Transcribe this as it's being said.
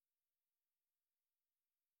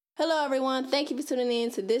Hello, everyone. Thank you for tuning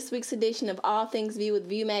in to this week's edition of All Things View with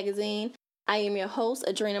View Magazine. I am your host,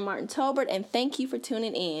 Adrena Martin Tolbert, and thank you for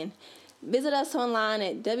tuning in. Visit us online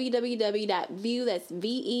at www.view, that's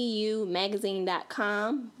VEU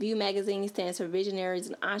magazine.com. View Magazine stands for Visionaries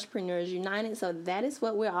and Entrepreneurs United, so that is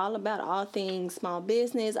what we're all about, all things small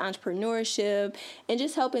business, entrepreneurship, and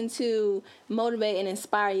just helping to motivate and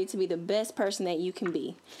inspire you to be the best person that you can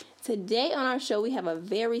be. Today on our show, we have a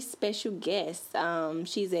very special guest.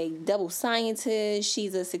 She's a double scientist.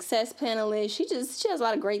 She's a success panelist. She has a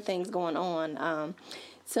lot of great things going on.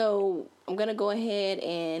 So I'm going to go ahead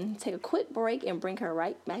and take a quick break and bring her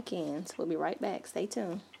right back in. So we'll be right back. Stay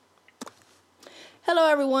tuned. Hello,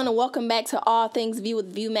 everyone, and welcome back to All Things View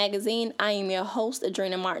with View Magazine. I am your host,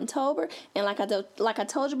 Adrena Martin Tolbert, and like I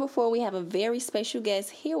told you before, we have a very special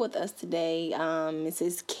guest here with us today,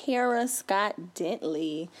 Mrs. Kara Scott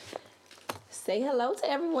Dentley. Say hello to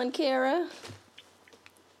everyone, Kara.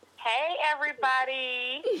 Hey,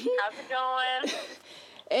 everybody. How's it going?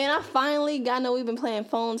 And I know we've been playing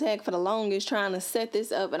phone tag for the longest, trying to set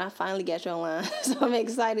this up, and I finally got you online, so I'm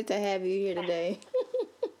excited to have you here today.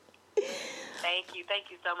 Thank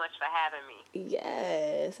you so much for having me.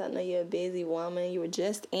 Yes, I know you're a busy woman. You were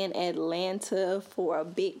just in Atlanta for a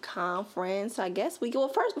big conference. I guess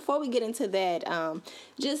first, before we get into that,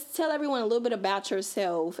 just tell everyone a little bit about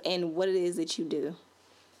yourself and what it is that you do.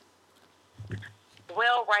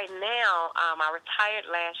 Well, right now, I retired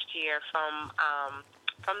last year from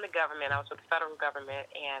the government. I was with the federal government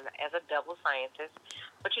and as a double scientist.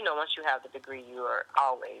 But, once you have the degree, you are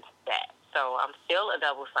always that. So I'm still a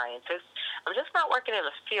double scientist. I'm just not working in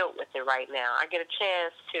the field with it right now. I get a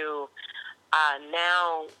chance to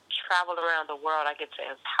now travel around the world. I get to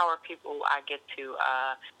empower people. I get to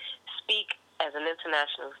speak as an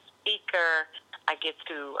international speaker. I get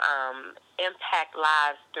to impact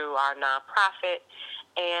lives through our nonprofit.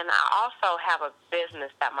 And I also have a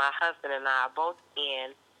business that my husband and I are both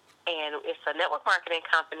in. And it's a network marketing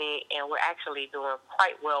company, and we're actually doing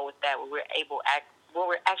quite well with that. We're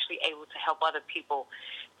actually able to help other people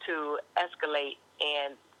to escalate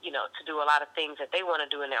and, to do a lot of things that they want to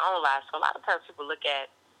do in their own lives. So a lot of times people look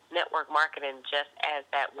at network marketing just as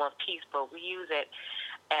that one piece, but we use it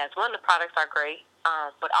as one, the products are great,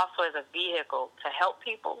 but also as a vehicle to help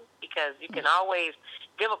people, because you can always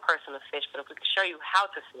give a person a fish, but if we can show you how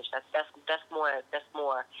to fish, that's more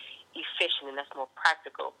efficient and that's more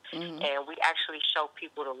practical. Mm-hmm. And we actually show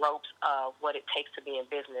people the ropes of what it takes to be in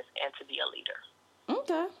business and to be a leader.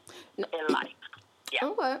 Okay. In life. Yeah.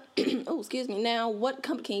 Okay. Oh, excuse me. Now,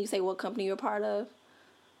 can you say what company you're part of?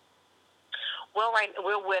 Well,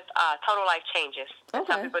 we're with Total Life Changes. Okay.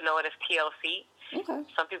 Some people know it as TLC. Okay.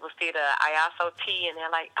 Some people see the IASO T and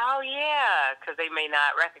they're like, oh, yeah, because they may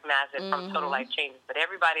not recognize it from Total Life Changes. But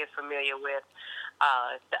everybody is familiar with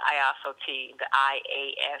the IASO T, the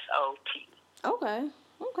IASO T. Okay.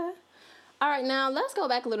 All right, now let's go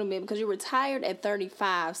back a little bit because you retired at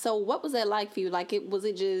 35. So what was that like for you? Was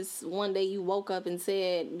it just one day you woke up and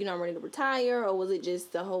said, I'm ready to retire, or was it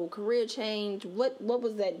just the whole career change? What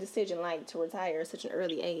was that decision like to retire at such an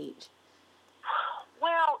early age?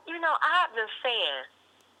 Well, I've been saying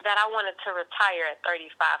that I wanted to retire at 35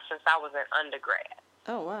 since I was an undergrad.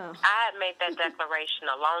 Oh, wow. I had made that declaration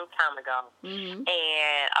a long time ago,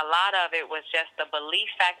 and a lot of it was just the belief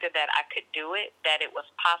factor that I could do it, that it was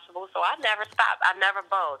possible. So I never stopped. I never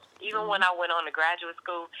bulged. Even when I went on to graduate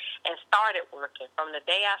school and started working, from the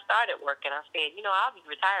day I started working, I said, I'll be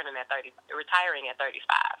retiring at 35.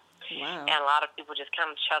 Wow. And a lot of people just kind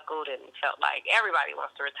of chuckled and felt like everybody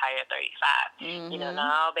wants to retire at 35.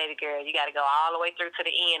 No, baby girl, you got to go all the way through to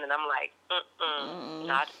the end. And I'm like,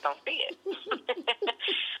 no, I just don't see it.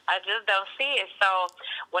 I just don't see it. So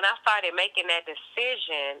when I started making that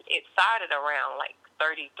decision, it started around like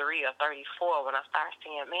 33 or 34 when I started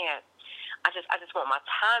saying, man, I just want my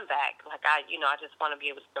time back. Like I just want to be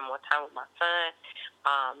able to spend more time with my son.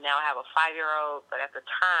 Now I have a 5-year-old, but at the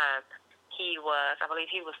time, I believe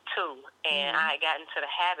he was 2, and I had gotten into the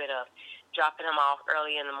habit of dropping him off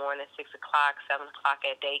early in the morning, 6 o'clock, 7 o'clock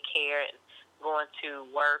at daycare, and going to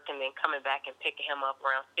work, and then coming back and picking him up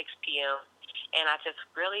around 6 p.m., and I just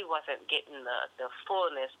really wasn't getting the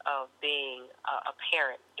fullness of being a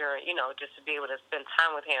parent during, just to be able to spend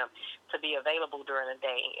time with him, to be available during the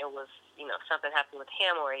day. It was, something happened with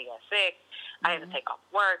him where he got sick. I had to take off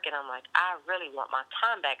work, and I'm like, I really want my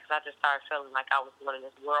time back, because I just started feeling like I was going in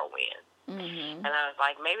this whirlwind. And I was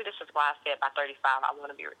like, maybe this is why I said by 35 I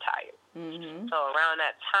want to be retired. So around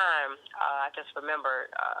that time, I just remember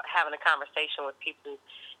having a conversation with people,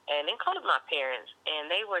 and including my parents, and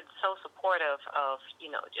they were so supportive of,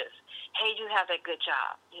 just, hey, you have that good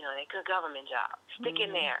job, that good government job. Stick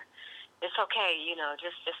in there. It's okay,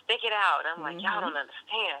 just stick it out. And I'm like, y'all don't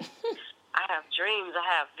understand. I have dreams. I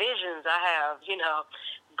have visions. I have,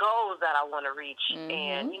 goals that I want to reach.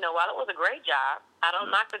 And, while it was a great job, I don't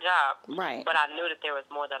knock the job. Right. But I knew that there was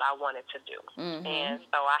more that I wanted to do. And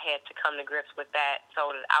so I had to come to grips with that so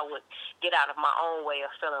that I would get out of my own way of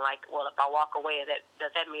feeling like, well, if I walk away,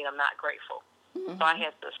 does that mean I'm not grateful? So I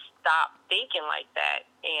had to stop thinking like that.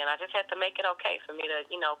 And I just had to make it okay for me to,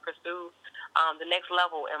 pursue the next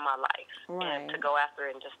level in my life. Right. And to go after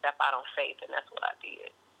it and just step out on faith. And that's what I did.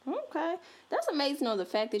 Okay. That's amazing, though, the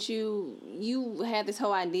fact that you had this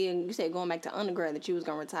whole idea, and you said going back to undergrad that you was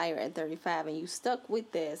going to retire at 35, and you stuck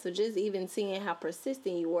with that. So just even seeing how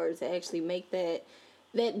persistent you were to actually make that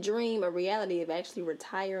dream a reality of actually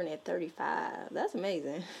retiring at 35, that's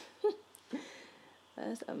amazing.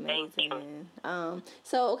 That's amazing.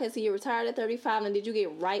 So you retired at 35, and did you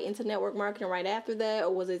get right into network marketing right after that,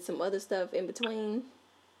 or was it some other stuff in between?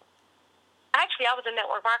 Actually, I was in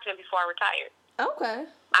network marketing before I retired. Okay.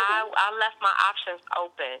 I left my options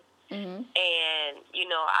open. And,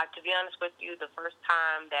 to be honest with you, the first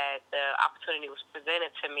time that the opportunity was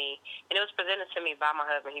presented to me, and it was presented to me by my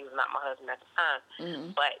husband. He was not my husband at the time,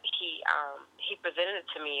 but he presented it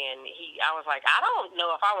to me, and I was like, I don't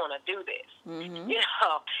know if I want to do this,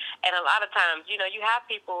 And a lot of times, you have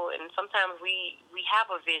people, and sometimes we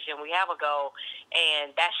have a vision, we have a goal,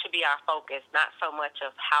 and that should be our focus, not so much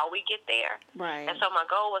of how we get there. Right. And so my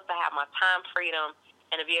goal was to have my time freedom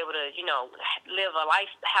and to be able to,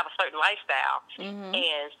 have a certain lifestyle.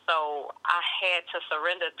 And so I had to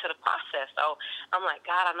surrender to the process. So I'm like,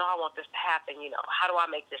 God, I know I want this to happen. How do I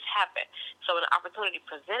make this happen? So when the opportunity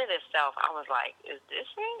presented itself, I was like, is this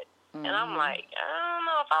it? And I'm like, I don't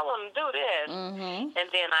know if I want to do this. And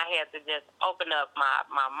then I had to just open up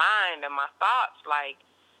my mind and my thoughts, like,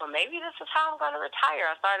 well, maybe this is how I'm going to retire.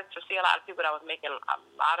 I started to see a lot of people that was making a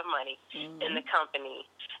lot of money in the company.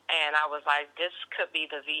 And I was like, this could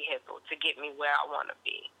be the vehicle to get me where I want to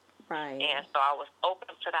be. Right. And so I was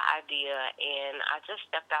open to the idea, and I just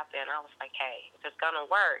stepped out there, and I was like, hey, if it's going to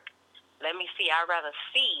work, let me see. I'd rather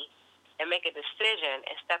see and make a decision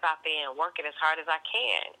and step out there and work it as hard as I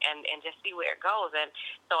can and just see where it goes. And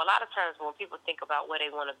so a lot of times when people think about where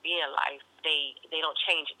they want to be in life, they don't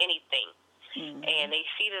change anything. And they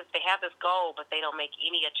see that they have this goal, but they don't make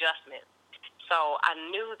any adjustments. So I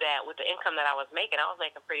knew that with the income that I was making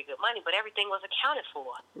pretty good money, but everything was accounted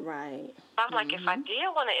for. Right. So I was like, if I did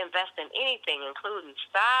want to invest in anything, including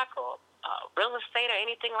stock or real estate or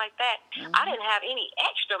anything like that, I didn't have any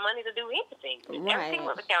extra money to do anything. Right. Everything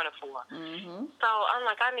was accounted for. So I'm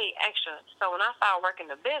like, I need extra. So when I started working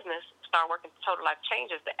the business, working Total Life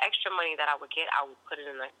Changes, the extra money that I would get, I would put it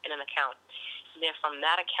in an account. And then from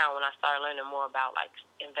that account, when I started learning more about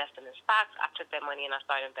investing in stocks, I took that money and I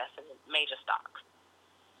started investing in major stocks.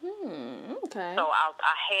 Okay. So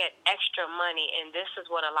I had extra money, and this is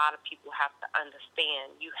what a lot of people have to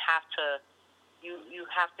understand. You have to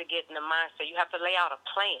get in the mindset. You have to lay out a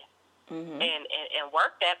plan. And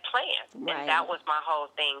work that plan. Right. And that was my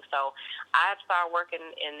whole thing. So I started working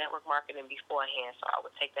in network marketing beforehand. So I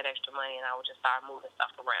would take that extra money and I would just start moving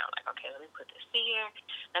stuff around. Like, okay, let me put this here.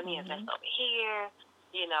 Let me invest over here.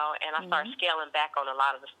 And I started scaling back on a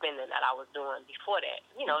lot of the spending that I was doing before that.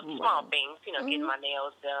 Small things, getting my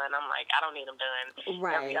nails done. I'm like, I don't need them done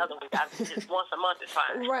every other week. Just once a month is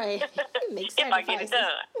fine. Right. If I get it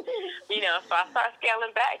done. So I started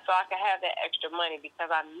scaling back so I could have that extra money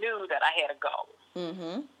because I knew that I had a goal.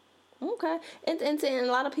 Okay. And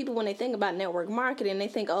a lot of people, when they think about network marketing, they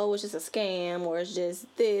think, oh, it's just a scam or it's just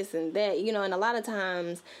this and that, and a lot of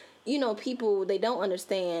times, people, they don't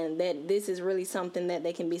understand that this is really something that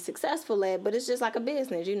they can be successful at, but it's just like a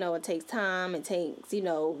business. It takes time, it takes,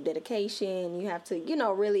 dedication. You have to,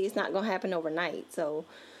 really, it's not going to happen overnight. So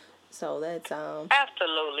that's...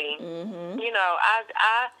 Absolutely.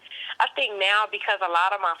 I think now, because a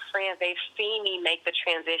lot of my friends, they've seen me make the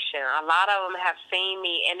transition. A lot of them have seen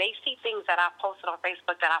me, and they see things that I posted on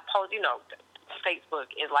Facebook that I post, Facebook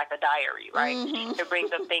is like a diary, right? It brings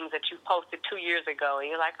up things that you posted 2 years ago, and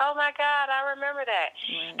you're like, oh, my God, I remember that.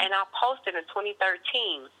 And I posted in 2013,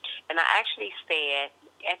 and I actually said,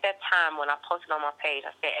 at that time when I posted on my page,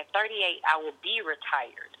 I said, at 38, I will be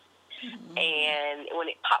retired. And when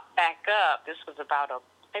it popped back up, this was about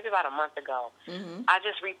maybe about a month ago. Mm-hmm. I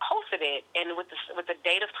just reposted it, and with the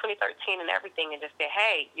date of 2013 and everything, and just said,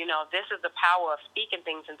 hey, this is the power of speaking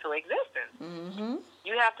things into existence. Mm-hmm.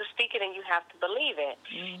 You have to speak it and you have to believe it.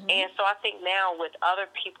 Mm-hmm. And so I think now with other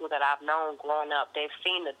people that I've known growing up, they've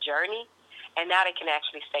seen the journey, and now they can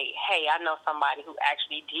actually say, hey, I know somebody who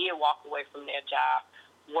actually did walk away from their job,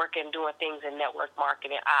 working, doing things in network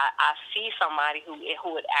marketing. I see somebody who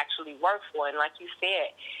it actually works for. And like you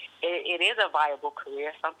said, it is a viable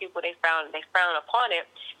career. Some people, they frown upon it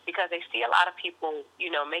because they see a lot of people,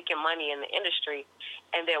 making money in the industry,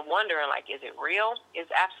 and they're wondering, like, is it real?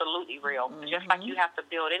 It's absolutely real. Mm-hmm. Just like you have to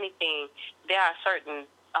build anything, there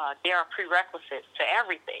are prerequisites to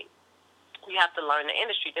everything. You have to learn the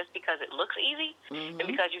industry. Just because it looks easy, mm-hmm. and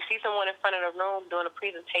because you see someone in front of the room doing a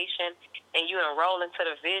presentation, and you enroll into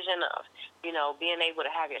the vision of, being able to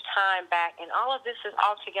have your time back, and all of this is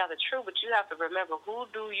altogether true. But you have to remember, who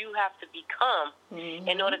do you have to become mm-hmm.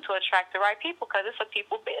 in order to attract the right people? Because it's a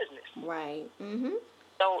people business. Right. Mm-hmm.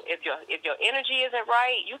 So if your energy isn't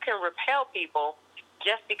right, you can repel people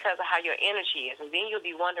just because of how your energy is, and then you'll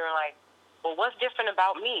be wondering, like, well, what's different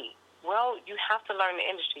about me? Well, you have to learn the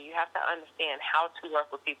industry. You have to understand how to work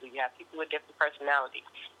with people. You have people with different personalities,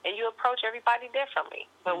 and you approach everybody differently.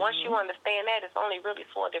 But once you understand that, it's only really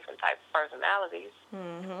 4 different types of personalities.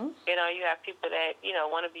 Mm-hmm. You have people that,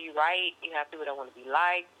 want to be right. You have people that want to be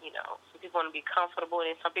liked. Some people want to be comfortable,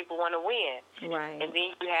 and some people want to win. Right. And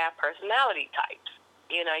then you have personality types.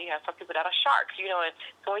 You have some people that are sharks, and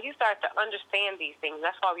so when you start to understand these things,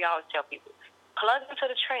 that's why we always tell people, plug into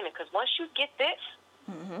the training, because once you get this,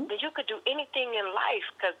 mm-hmm. then you could do anything in life,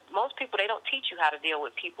 because most people, they don't teach you how to deal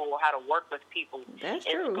with people or how to work with people. That's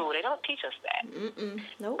in true. school. They don't teach us that.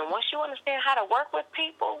 Nope. And once you understand how to work with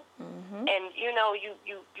people, mm-hmm. and you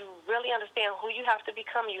really understand who you have to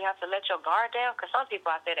become, you have to let your guard down, because some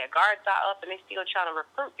people out there, their guards are up and they still trying to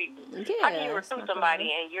recruit people. Yeah, how can you recruit somebody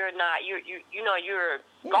and you're not, you're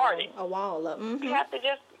guarded? A wall up. Mm-hmm. You have to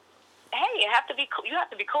just, you have to be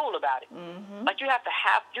cool about it. Mm-hmm. But you have to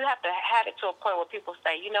have it to a point where people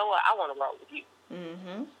say, you know what, I want to roll with you.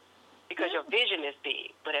 Mm-hmm. Because your vision is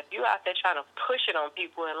big. But if you're out there trying to push it on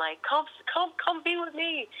people and like, come be with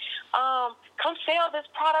me, come sell this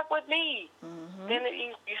product with me, mm-hmm. then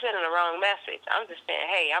you're sending the wrong message. I'm just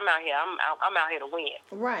saying, hey, I'm out here. I'm out here to win.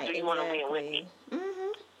 Right. Do you want to win with me?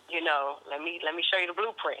 Mm-hmm. Let me show you the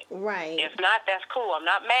blueprint. Right. If not, that's cool. I'm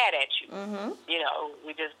not mad at you. Mm-hmm.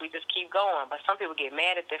 We just keep going. But some people get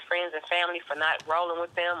mad at their friends and family for not rolling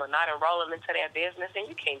with them or not enrolling into their business, and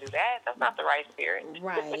you can't do that. That's not the right spirit.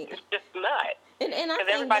 Right. It's just not. Because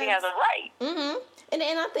everybody has a right. Mm-hmm.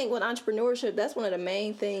 And I think with entrepreneurship, that's one of the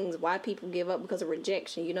main things why people give up, because of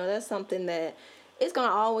rejection. That's something that it's going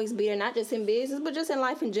to always be there, not just in business, but just in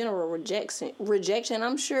life in general, rejection.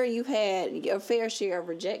 I'm sure you've had a fair share of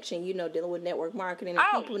rejection, dealing with network marketing and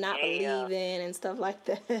people not believing and stuff like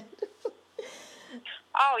that.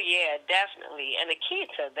 Oh, yeah, definitely. And the key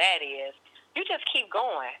to that is you just keep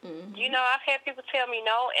going. Mm-hmm. I've had people tell me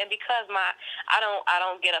no, and because I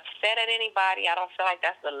don't get upset at anybody. I don't feel like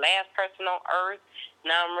that's the last person on earth.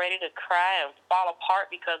 Now I'm ready to cry and fall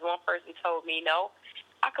apart because one person told me no.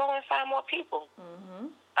 I go and find more people.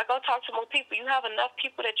 Mm-hmm. I go talk to more people. You have enough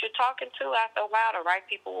people that you're talking to, after a while, the right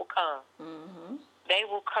people will come. Mm-hmm. They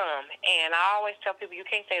will come. And I always tell people, you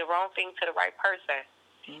can't say the wrong thing to the right person.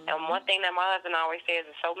 Mm-hmm. And one thing that my husband always says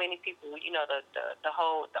is so many people, the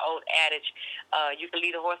old adage, you can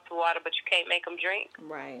lead a horse to water, but you can't make them drink.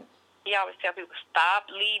 Right. He always tell people, stop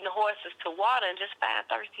leading horses to water and just find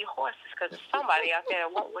thirsty horses, because there's somebody out there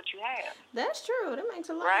that want what you have. That's true. That makes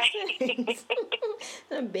a lot of sense.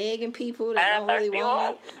 And begging people that don't really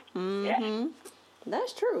want it. Mm-hmm. Yeah.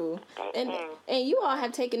 That's true. Mm-hmm. And you all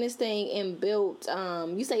have taken this thing and built.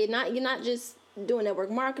 You say you're not just doing network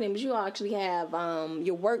marketing, but you all actually have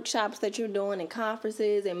your workshops that you're doing and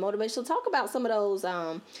conferences and motivation. So talk about some of those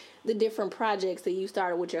the different projects that you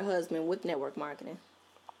started with your husband with network marketing.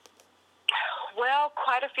 Well,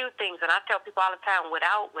 quite a few things, and I tell people all the time,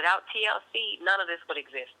 without TLC, none of this would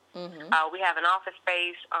exist. Mm-hmm. We have an office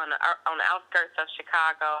space on the outskirts of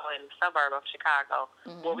Chicago and the suburb of Chicago,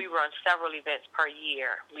 mm-hmm. where we run several events per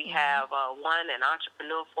year. We mm-hmm. have an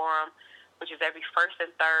entrepreneur forum, which is every first and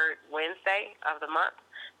third Wednesday of the month,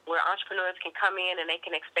 where entrepreneurs can come in and they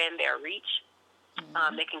can expand their reach.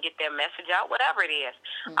 Mm-hmm. They can get their message out, whatever it is,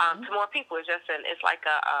 mm-hmm. to more people. It's like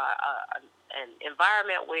an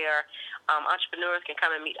environment where entrepreneurs can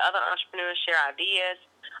come and meet other entrepreneurs, share ideas,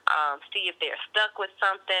 see if they're stuck with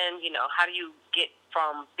something. How do you get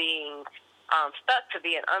from being stuck to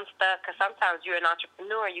being unstuck, because sometimes you're an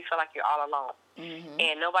entrepreneur and you feel like you're all alone.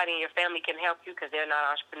 And nobody in your family can help you because they're not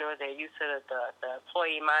entrepreneurs. They're used to the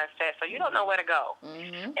employee mindset, so you don't know where to go.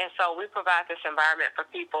 And so we provide this environment for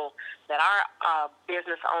people that are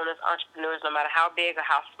business owners, entrepreneurs, no matter how big or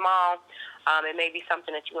how small. It may be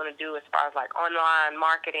something that you want to do as far as like online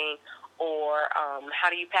marketing, or how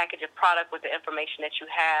do you package a product with the information that you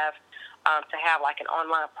have, to have like an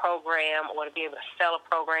online program, or to be able to sell a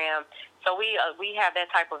program. So we have that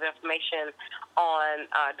type of information on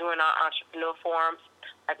during our entrepreneur forums.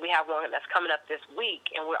 Like we have one that's coming up this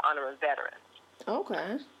week, and we're honoring veterans.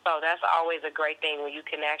 Okay. So that's always a great thing when you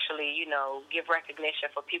can actually, give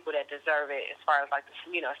recognition for people that deserve it, as far as like,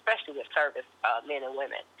 especially with service men and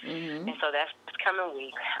women. And so that's this coming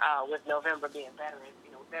week, with November being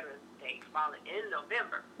Veterans Day falling in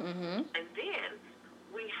November. And then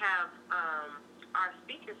we have our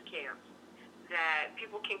speakers camps that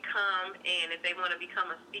people can come, and if they want to become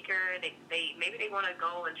a speaker, maybe they want to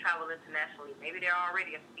go and travel internationally. Maybe they're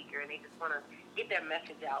already a speaker and they just want to get their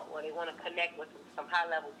message out, or they want to connect with some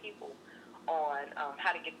high-level people on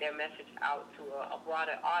how to get their message out to a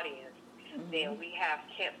broader audience. Then we have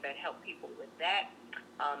camps that help people with that.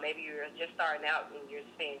 Maybe you're just starting out and you're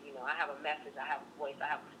saying, I have a message, I have a voice, I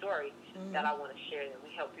have a story that I want to share, and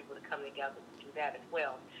we help people to come together to do that as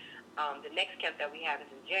well. The next camp that we have is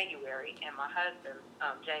in January, and my husband,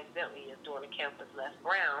 James Bentley, is doing a camp with Les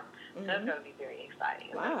Brown. So that's going to be very exciting.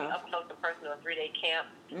 It's going to be up close and personal, a 3-day camp,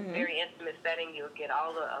 very intimate setting. You'll get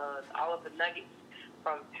all of the nuggets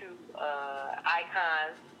from two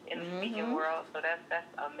icons in the speaking world. So that's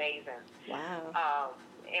amazing. Wow.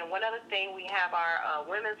 And one other thing, we have our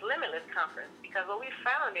Women's Limitless Conference, because what we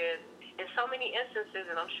found is, in so many instances,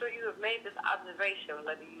 and I'm sure you have made this observation,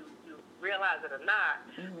 whether you realize it or not,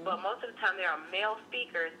 but most of the time there are male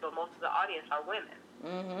speakers, but most of the audience are women.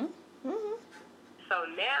 So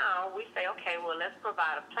now we say, okay, well, let's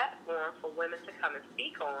provide a platform for women to come and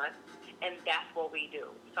speak on, and that's what we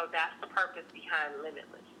do. So that's the purpose behind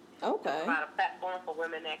Limitless. Okay. To provide a platform for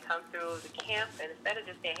women that come through the camp, and instead of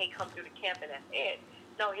just saying, hey, come through the camp and that's it,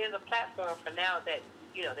 no, here's a platform for now that,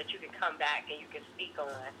 that you can come back and you can speak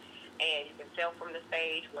on, and you can sell from the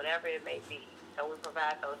stage, whatever it may be. So we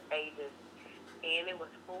provide those stages. And it was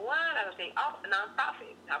one other thing. Oh, a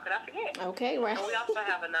nonprofit. How could I forget? Okay, right. So we also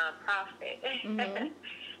have a nonprofit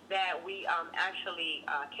that we actually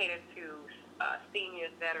cater to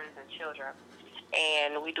seniors, veterans, and children.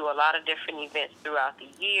 And we do a lot of different events throughout the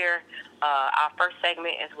year. Our first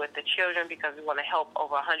segment is with the children, because we want to help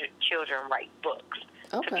over 100 children write books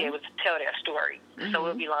to be able to tell their story. So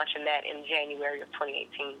we'll be launching that in January of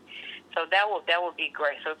 2018. So that will be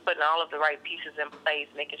great. So putting all of the right pieces in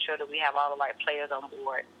place, making sure that we have all the right players on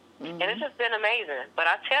board. And it's just been amazing. But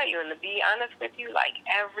I tell you, and to be honest with you, like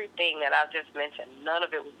everything that I've just mentioned, none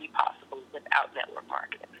of it would be possible without network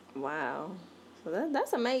marketing. Wow. So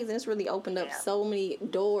that's amazing. It's really opened up so many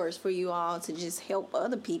doors for you all to just help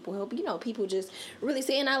other people. People just really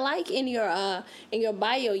see. And I like in your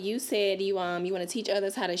bio, you said you want to teach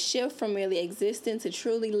others how to shift from merely existing to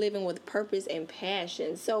truly living with purpose and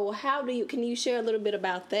passion. So can you share a little bit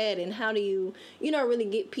about that, and how do you really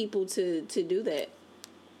get people to do that?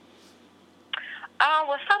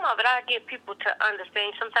 Well, some of it I get people to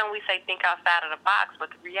understand. Sometimes we say think outside of the box,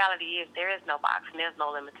 but the reality is there is no box and there's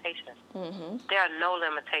no limitations. There are no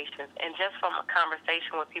limitations. And just from a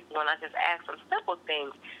conversation with people, when I just ask them simple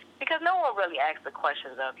things, because no one really asks the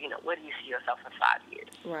questions of, where do you see yourself in 5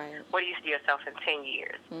 years? Right. Where do you see yourself in 10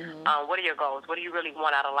 years? What are your goals? What do you really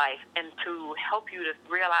want out of life? And to help you to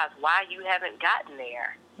realize why you haven't gotten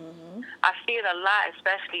there. I see it a lot,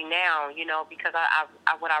 especially now, because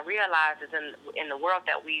what I realize is in the world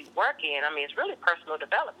that we work in, it's really personal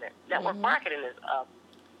development. Network marketing is a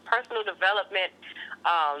personal development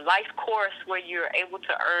life course where you're able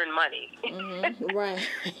to earn money. Right.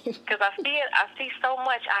 Because I see so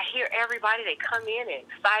much. I hear everybody, they come in and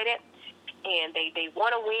excited, and they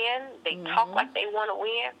want to win. They talk like they want to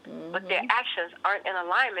win, but their actions aren't in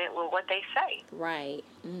alignment with what they say. Right.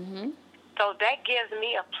 So that gives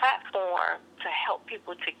me a platform to help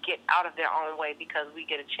people to get out of their own way, because we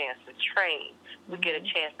get a chance to train. We get a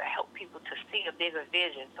chance to help people to see a bigger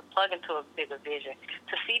vision, to plug into a bigger vision,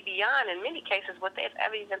 to see beyond, in many cases, what they've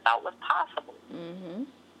ever even thought was possible.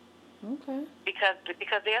 Okay.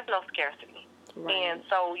 Because there's no scarcity. Right. And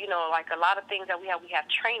so, like a lot of things that we have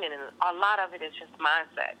training, and a lot of it is just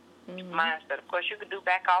mindset. Mindset. Of course, you could do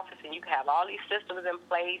back office, and you can have all these systems in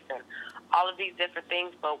place and all of these different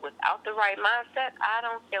things, but without the right mindset, I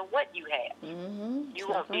don't care what you have. You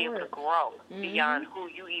won't be able to grow beyond who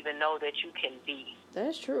you even know that you can be.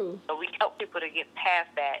 That's true. So we help people to get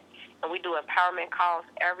past that. And we do empowerment calls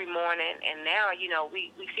every morning. And now, you know,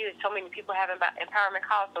 we see that so many people having empowerment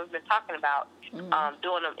calls, so we've been talking about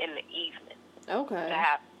doing them in the evening. Okay. To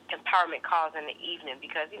have empowerment calls in the evening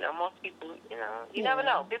because, you know, most people, you know, you never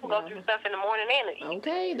know. People go through stuff in the morning and the evening.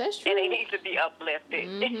 Okay, that's true. And they need to be uplifted.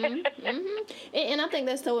 And I think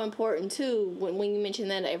that's so important, too, when you mention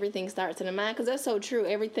that everything starts in the mind, because that's so true.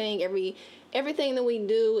 Everything that we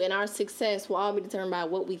do and our success will all be determined by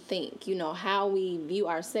what we think, you know, how we view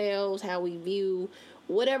ourselves, how we view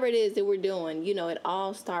whatever it is that we're doing. You know, it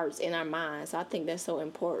all starts in our mind. So I think that's so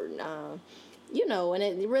important. You know, and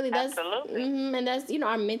it really does. Absolutely. And that's, you know,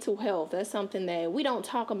 our mental health. That's something that we don't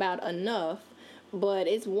talk about enough, but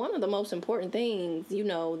it's one of the most important things, you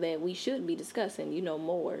know, that we should be discussing, you know,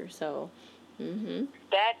 more. So,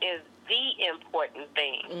 that is the important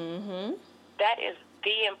thing. That is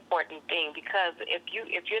the important thing because if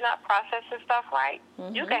you're not processing stuff right,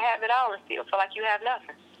 you can have it all and still feel like you have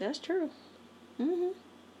nothing. That's true.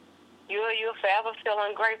 You'll forever feel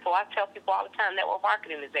ungrateful. I tell people all the time, network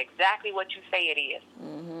marketing is exactly what you say it is.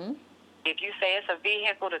 If you say it's a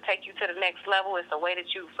vehicle to take you to the next level, it's a way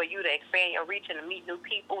for you to expand your reach and to meet new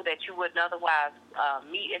people that you wouldn't otherwise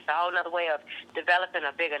meet. It's a whole other way of developing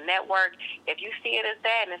a bigger network. If you see it as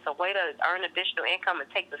that and it's a way to earn additional income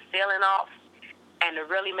and take the ceiling off and to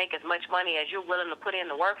really make as much money as you're willing to put in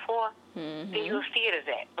the work for, then you'll see it as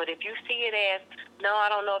that. But if you see it as, no, I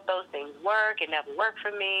don't know if those things work, it never worked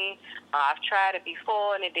for me, I've tried it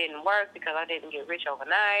before and it didn't work because I didn't get rich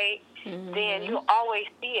overnight, then you'll always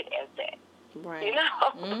see it as that. Right. You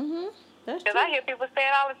know? That's because true. I hear people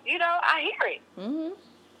saying all this, you know, I hear it.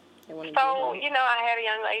 So, you know, I had a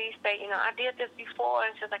young lady say, you know, I did this before,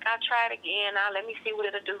 and she's like, I'll try it again, let me see what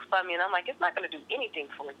it'll do for me. And I'm like, it's not going to do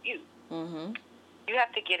anything for you. You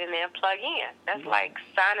have to get in there and plug in. That's like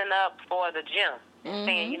signing up for the gym and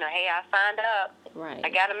saying, you know, hey, I signed up. Right. I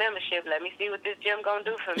got a membership. Let me see what this gym going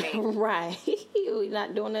to do for me. Right. You're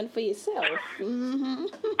not doing nothing for yourself.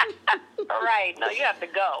 Right. No, you have to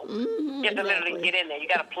go. You have to literally get in there. You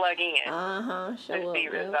got to plug in to see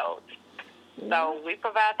results. So we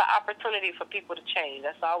provide the opportunity for people to change.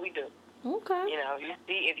 That's all we do. Okay. You know,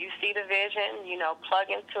 if you see the vision, you know,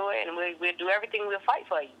 plug into it, and we'll do everything. We'll fight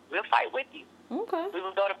for you. We'll fight with you. Okay. We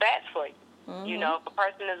will go to bats for you. You know, if a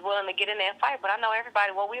person is willing to get in there and fight. But I know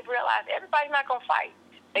everybody, well, we've realized everybody's not going to fight.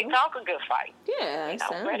 They talk a good fight. Yeah, it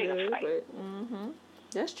sounds ready good, to fight. But,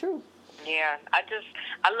 that's true. Yeah, I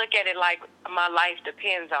look at it like my life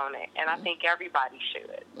depends on it, and I think everybody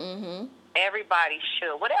should. Everybody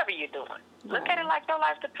should, whatever you're doing. Look at it like your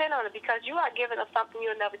life depends on it because you are giving us something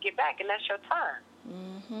you'll never get back, and that's your time.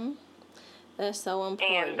 That's so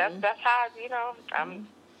important. And that's how, you know, I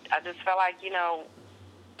just feel like, you know,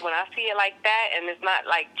 when I see it like that, and it's not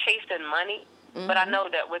like chasing money, but I know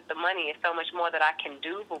that with the money, it's so much more that I can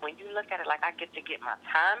do. But when you look at it like I get to get my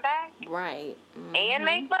time back, right, and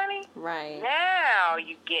make money, right, now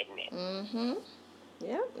you getting it.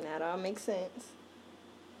 Yep, that all makes sense.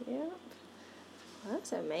 Yep.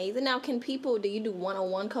 That's amazing. Now, do you do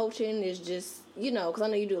one-on-one coaching? Is just, you know, because I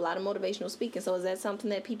know you do a lot of motivational speaking. So is that something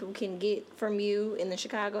that people can get from you in the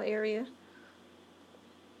Chicago area?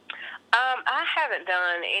 I haven't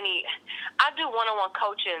done any. I do one-on-one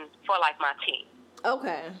coaching for like my team.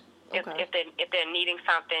 Okay. If they're needing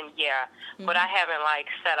something, yeah. But I haven't like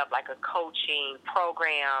set up like a coaching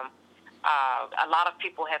program. A lot of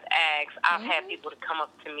people have asked. I've had people to come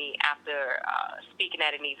up to me after speaking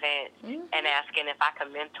at an event and asking if I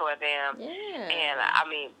can mentor them. Yeah. And I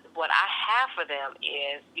mean, what I have for them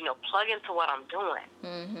is, you know, plug into what I'm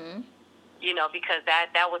doing. You know, because that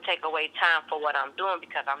will take away time for what I'm doing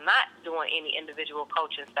because I'm not doing any individual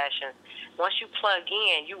coaching sessions. Once you plug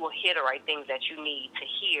in, you will hear the right things that you need to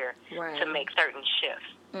hear to make certain shifts.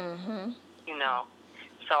 You know.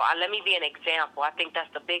 So let me be an example. I think that's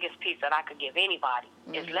the biggest piece that I could give anybody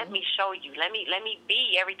is let me show you. Let me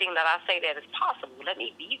be everything that I say that is possible. Let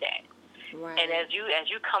me be that. Right. And as you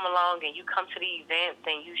come along and you come to the events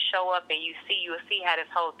and you show up and you'll see how this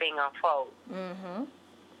whole thing unfolds.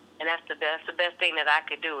 And that's the best thing that I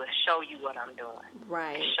could do is show you what I'm doing.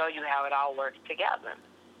 Right. And show you how it all works together.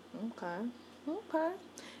 Okay.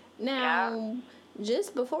 Now,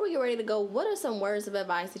 just before we get ready to go, what are some words of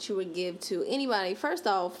advice that you would give to anybody, first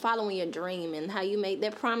off, following your dream and how you made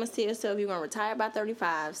that promise to yourself you're going to retire by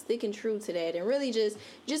 35, sticking true to that, and really just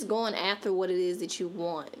going after what it is that you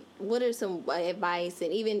want? What are some advice,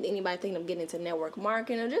 and even anybody thinking of getting into network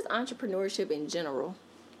marketing or just entrepreneurship in general?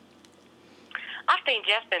 I think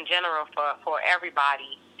just in general for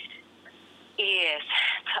everybody is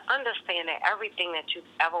to understand that everything that you've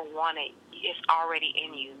ever wanted is already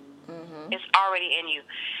in you. Mm-hmm. It's already in you.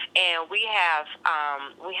 And we have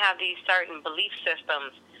these certain belief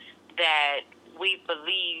systems that we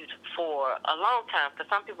believed for a long time, for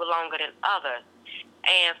some people longer than others.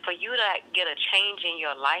 And for you to get a change in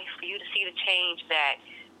your life, for you to see the change that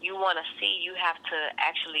you want to see, you have to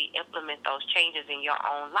actually implement those changes in your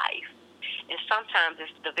own life. And sometimes it's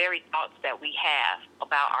the very thoughts that we have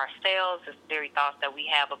about ourselves, it's the very thoughts that we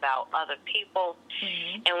have about other people.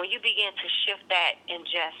 Mm-hmm. And when you begin to shift that and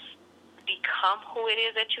just become who it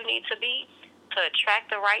is that you need to be, to attract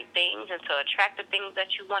the right things and to attract the things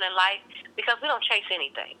that you want in life, because we don't chase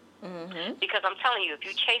anything. Mm-hmm. Because I'm telling you, if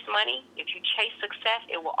you chase money, if you chase success,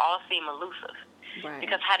 it will all seem elusive. Right.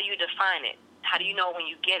 Because how do you define it? How do you know when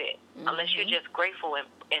you get it? Mm-hmm. Unless you're just grateful and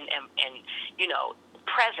you know,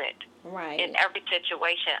 present in every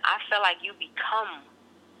situation. I feel like you become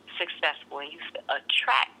successful and you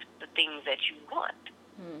attract the things that you want.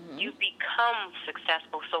 Mm-hmm. You become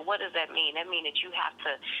successful. So what does that mean? That means that you have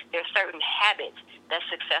to, there are certain habits that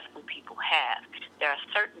successful people have. There are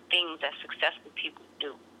certain things that successful people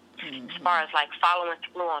do. Mm-hmm. As far as like following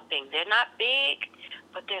through on things. They're not big,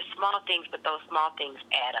 but they're small things, but those small things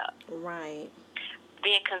add up. Right.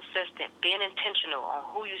 Being consistent, being intentional on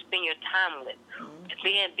who you spend your time with,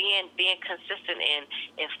 being consistent in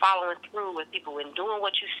following through with people and doing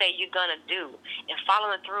what you say you're going to do and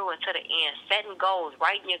following through until the end, setting goals,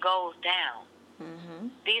 writing your goals down. Mm-hmm.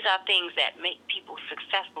 These are things that make people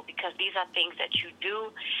successful because these are things that you do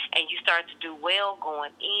and you start to do well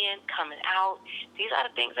going in, coming out. These are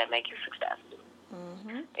the things that make you successful.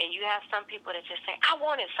 Mm-hmm. And you have some people that just say, I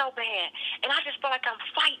want it so bad, and I just feel like I'm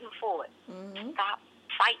fighting for it. Mm-hmm. Stop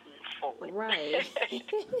fighting for it. Right.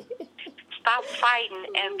 Stop fighting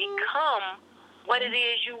and become what it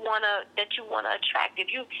is you wanna attract.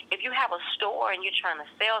 If you have a store and you're trying to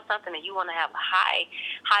sell something and you want to have a high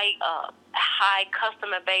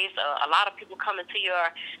customer base, a lot of people coming to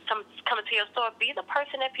your store, be the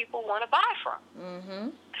person that people want to buy from.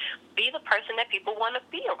 Mm-hmm. Be the person that people want to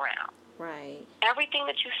be around. Right. Everything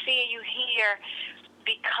that you see and you hear,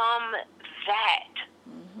 become that.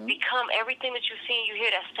 Mm-hmm. Become everything that you see and you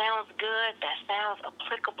hear that sounds good, that sounds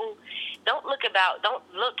applicable. Don't look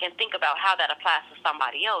and think about how that applies to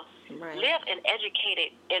somebody else. Right. Live an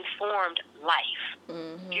educated, informed life.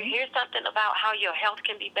 Mm-hmm. You hear something about how your health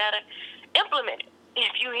can be better, implement it.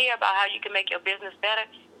 If you hear about how you can make your business better,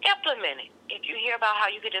 implement it. If you hear about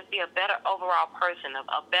how you could just be a better overall person,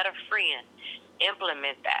 a better friend,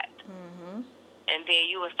 implement that. Mm-hmm. And then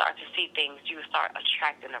you will start to see things. You will start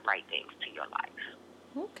attracting the right things to your life.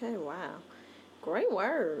 Okay, wow. Great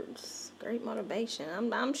words. Great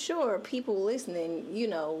motivation. I'm sure people listening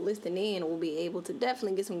in will be able to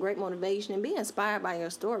definitely get some great motivation and be inspired by your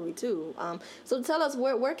story too. So tell us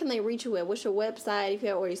where can they reach you at? What's your website, if you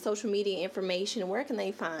have, or your social media information? Where can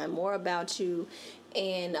they find more about you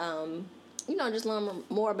and just learn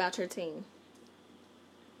more about your team?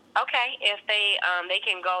 Okay, if they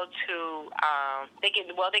can go to they can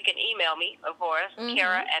email me, of course, mm-hmm.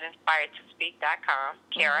 Kara@inspiredtospeak.com.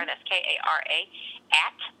 Kara, that's Kara @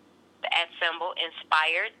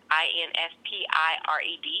 inspired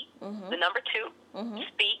INSPIRED, mm-hmm. the number 2, mm-hmm.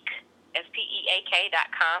 speak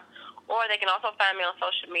SPEAK.com, or they can also find me on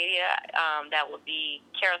social media. That would be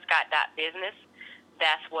karascott.business.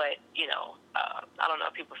 That's what, I don't know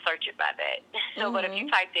if people search it by that. So, mm-hmm. But if you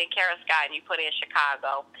typed in Kara Scott and you put in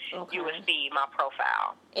Chicago, okay. You would see my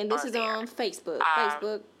profile. And this is on Facebook?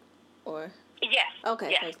 Facebook or? Yes.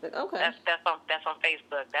 Okay, yes. Facebook. Okay. That's on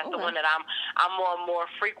Facebook. That's okay. The one that I'm on more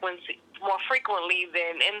frequently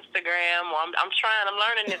than Instagram. I'm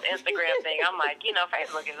learning this Instagram thing. I'm like,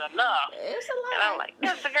 Facebook is enough. It's a lot. And I'm like,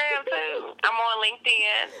 Instagram too. I'm on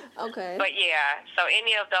LinkedIn. Okay. But yeah, so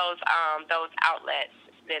any of those outlets,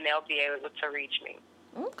 then they'll be able to reach me.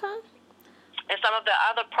 Okay. And some of the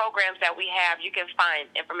other programs that we have, you can find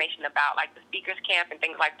information about, like the Speakers Camp and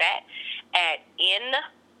things like that, at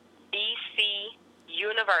NBC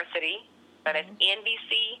University. So that's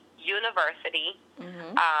NBC University.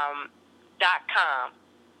 Mm-hmm. .com.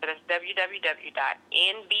 So that's www.nbc,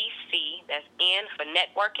 that's N for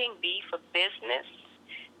networking, B for business,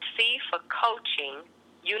 C for coaching,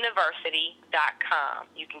 university.com.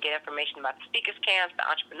 You can get information about the Speakers Camps, the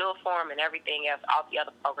Entrepreneur Forum, and everything else, all the other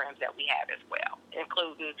programs that we have as well,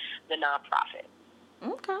 including the nonprofit.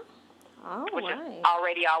 Okay. Which is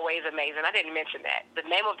already always amazing. I didn't mention that. The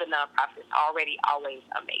name of the nonprofit is already always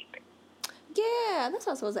amazing. Yeah, that's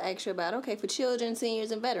what I was supposed to ask you about. Okay, for children, seniors,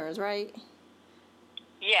 and veterans, right?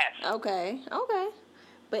 Yes. Okay.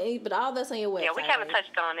 But all that's on your website. Yeah, we kind of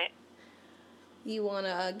touched on it. You want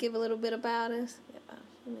to give a little bit about us?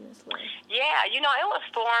 2 minutes left. Yeah, it was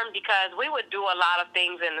formed because we would do a lot of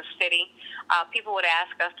things in the city. People would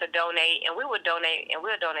ask us to donate, and we would donate,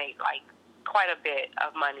 like quite a bit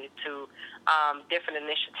of money to different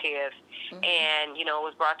initiatives. Mm-hmm. And, it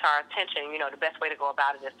was brought to our attention, the best way to go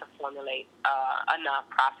about it is to formulate a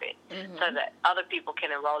nonprofit so that other people can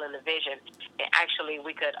enroll in the vision. And actually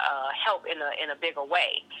we could help in a bigger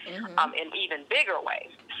way, in even bigger ways.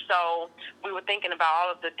 So we were thinking about all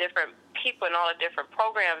of the different people and all the different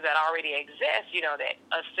programs that already exist, that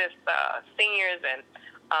assist seniors and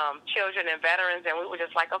children and veterans, and we were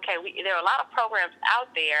just like, okay, there are a lot of programs out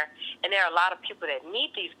there, and there are a lot of people that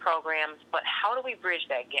need these programs, but how do we bridge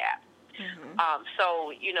that gap?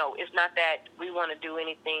 So, it's not that we want to do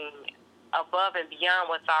anything above and beyond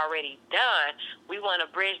what's already done. We want to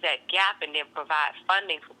bridge that gap and then provide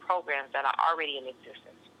funding for programs that are already in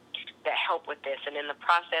existence that help with this. And in the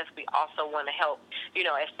process, we also want to help,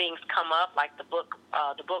 as things come up, like the book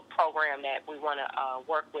program that we want to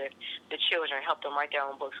work with the children, help them write their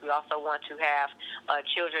own books. We also want to have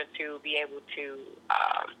children to be able to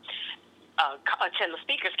attend the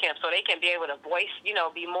speakers camp so they can be able to voice, be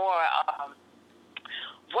more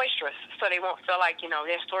boisterous, so they won't feel like,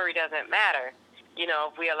 their story doesn't matter.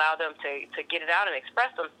 If we allow them to get it out and express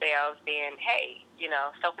themselves, then, hey,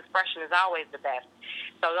 self-expression is always the best.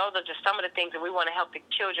 So those are just some of the things that we want to help the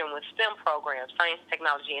children with STEM programs, science,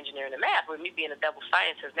 technology, engineering, and math. With me being a double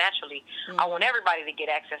scientist, naturally, I want everybody to get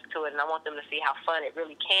access to it, and I want them to see how fun it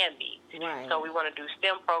really can be. Right. So we want to do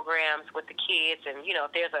STEM programs with the kids, and,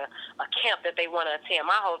 if there's a camp that they want to attend,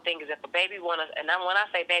 my whole thing is if a baby when I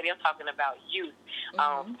say baby, I'm talking about youth,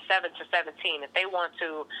 7 to 17. If they want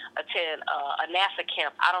to attend a NASA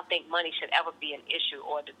camp, I don't think money should ever be an issue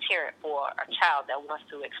or a deterrent for a child that wants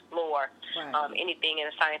to explore anything in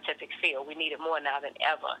the scientific field. We need it more now than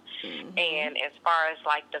ever. And as far as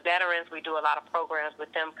like the veterans, we do a lot of programs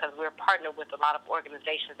with them because we're partnered with a lot of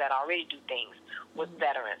organizations that already do things with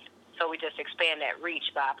veterans. So we just expand that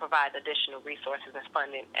reach by providing additional resources and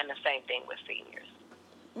funding, and the same thing with seniors.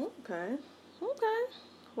 Okay.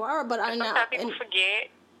 Well, but I know sometimes people forget.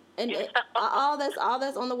 And all that's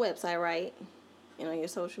on the website, right? On your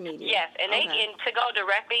social media. Yes, and to go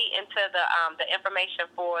directly into the information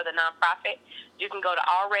for the nonprofit, you can go to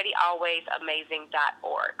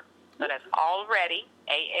alreadyalwaysamazing.org. So that's already,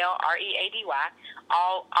 ALREADY,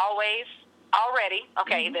 always, already,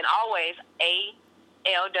 okay, then always,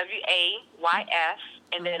 ALWAYS,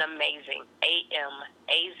 and then amazing,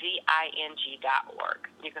 AMAZING.org.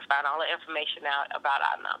 You can find all the information out about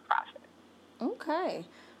our nonprofit. Okay.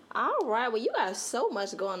 All right. Well, you got so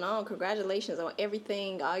much going on. Congratulations on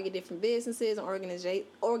everything, all your different businesses and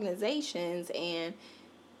organizations. And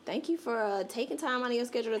thank you for taking time out of your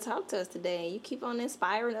schedule to talk to us today. You keep on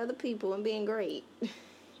inspiring other people and being great.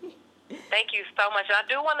 Thank you so much. And I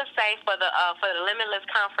do want to say for the Limitless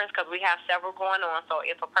Conference, because we have several going on, so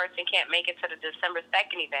if a person can't make it to the December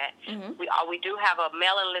 2nd event, we do have a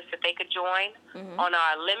mailing list that they could join on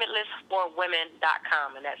our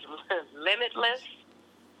limitlessforwomen.com, and that's Limitless,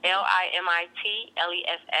 LIMITLESS,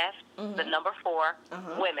 the number 4,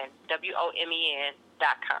 women,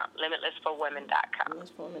 WOMEN.com, limitlessforwomen.com.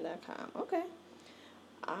 Limitlessforwomen.com. Okay.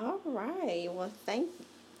 All right. Well,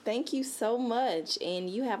 thank you so much, and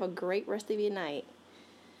you have a great rest of your night.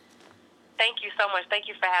 Thank you so much. Thank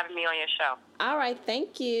you for having me on your show. All right.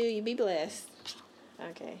 Thank you. You be blessed.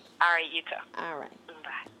 Okay. All right. You too. All right.